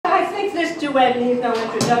think this duet needs no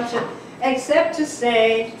introduction, except to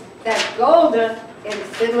say that Golda in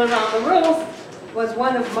Fiddler on the Roof was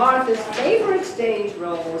one of Martha's favorite stage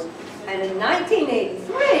roles, and in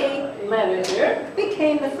 1983, Leonard here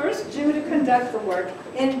became the first Jew to conduct the work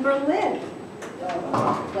in Berlin, of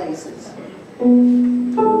all places.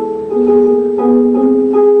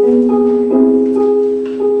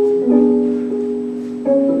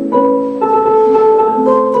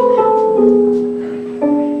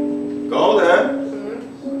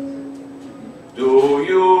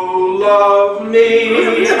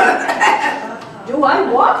 Do I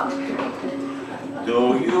what?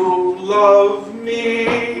 Do you love me?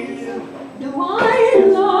 Do I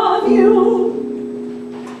love you?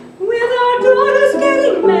 With our daughters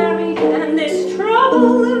getting married and this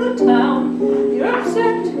trouble in the town, you're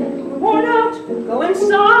upset, you're worn out, go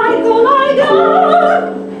inside, go lie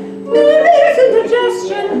down. Maybe it's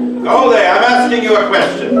indigestion. Go there, I'm asking you a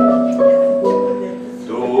question.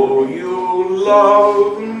 Do you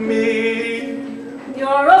love me?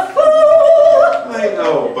 You're a fool. I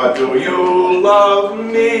know, but do you love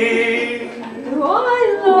me? Do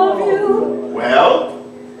I love you? Well?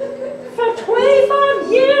 For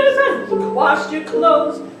 25 years I've washed your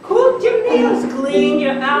clothes, cooked your meals, cleaned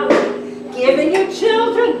your house, given your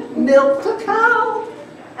children, milked a cow.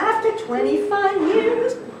 After 25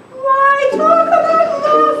 years, why talk about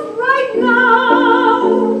love right now?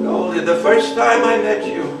 Goldie, the first time I met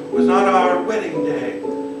you was on our wedding day.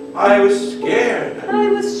 I was scared. I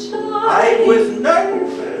was shy. I was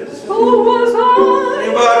nervous. So was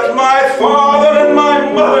I. But my father and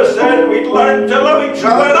my mother said we'd learn to love each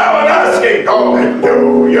other. Now I'm asking, Goldie,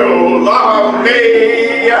 do you love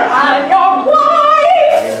me? I'm your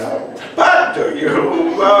wife. But do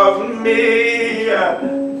you love me?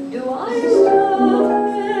 Do I love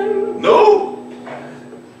him? No.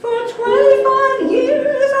 For 25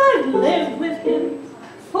 years I've lived with him,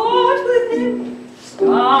 fought with him,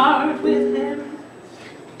 starved with him.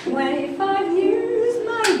 25 years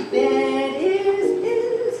my bed is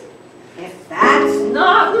his. If that's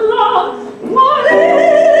not love, what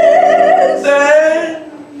is?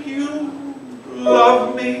 Then you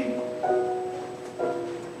love me?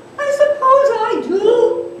 I suppose I do.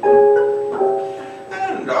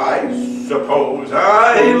 And I suppose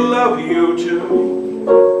I love you too.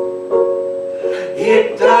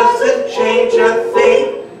 It doesn't change a thing.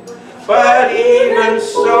 But even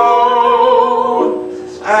so,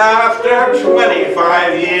 after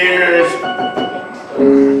 25 years,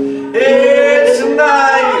 it's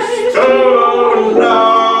nice to know.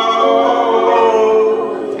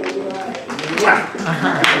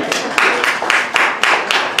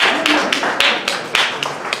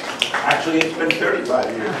 Actually, it's been 35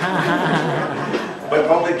 years. But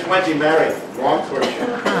only 20 married. Long courtship.